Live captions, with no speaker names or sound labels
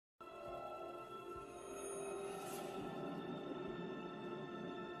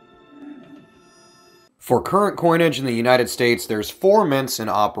For current coinage in the United States, there's 4 mints in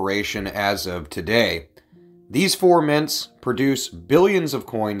operation as of today. These 4 mints produce billions of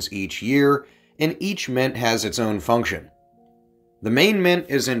coins each year, and each mint has its own function. The main mint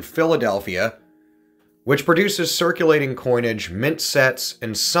is in Philadelphia, which produces circulating coinage, mint sets,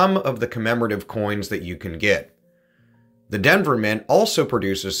 and some of the commemorative coins that you can get. The Denver Mint also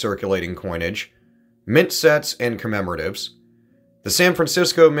produces circulating coinage, mint sets, and commemoratives. The San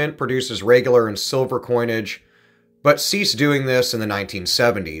Francisco Mint produces regular and silver coinage, but ceased doing this in the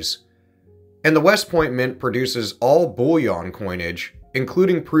 1970s. And the West Point Mint produces all bullion coinage,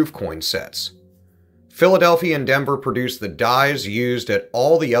 including proof coin sets. Philadelphia and Denver produce the dies used at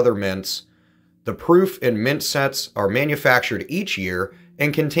all the other mints. The proof and mint sets are manufactured each year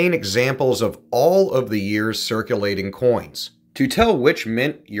and contain examples of all of the year's circulating coins. To tell which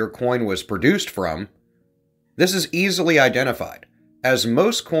mint your coin was produced from, this is easily identified, as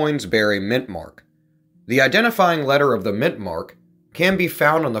most coins bear a mint mark. The identifying letter of the mint mark can be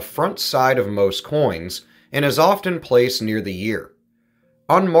found on the front side of most coins and is often placed near the year.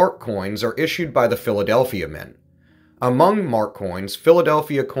 Unmarked coins are issued by the Philadelphia Mint. Among marked coins,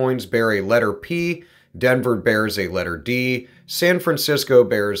 Philadelphia coins bear a letter P, Denver bears a letter D, San Francisco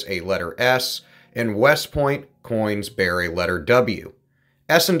bears a letter S, and West Point coins bear a letter W.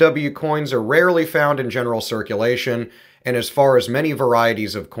 S&W coins are rarely found in general circulation, and as far as many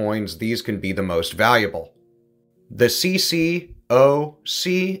varieties of coins, these can be the most valuable. The CC, O,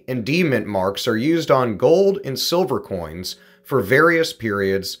 C, and D mint marks are used on gold and silver coins for various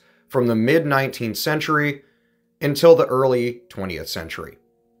periods from the mid-19th century until the early 20th century.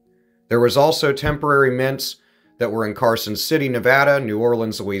 There was also temporary mints that were in Carson City, Nevada, New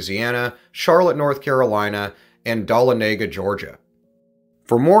Orleans, Louisiana, Charlotte, North Carolina, and Dahlonega, Georgia.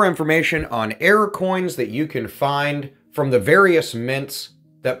 For more information on error coins that you can find from the various mints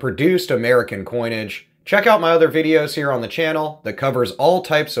that produced American coinage, check out my other videos here on the channel that covers all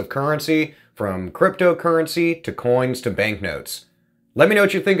types of currency, from cryptocurrency to coins to banknotes. Let me know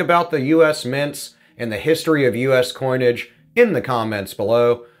what you think about the US mints and the history of US coinage in the comments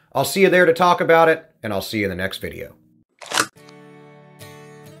below. I'll see you there to talk about it, and I'll see you in the next video.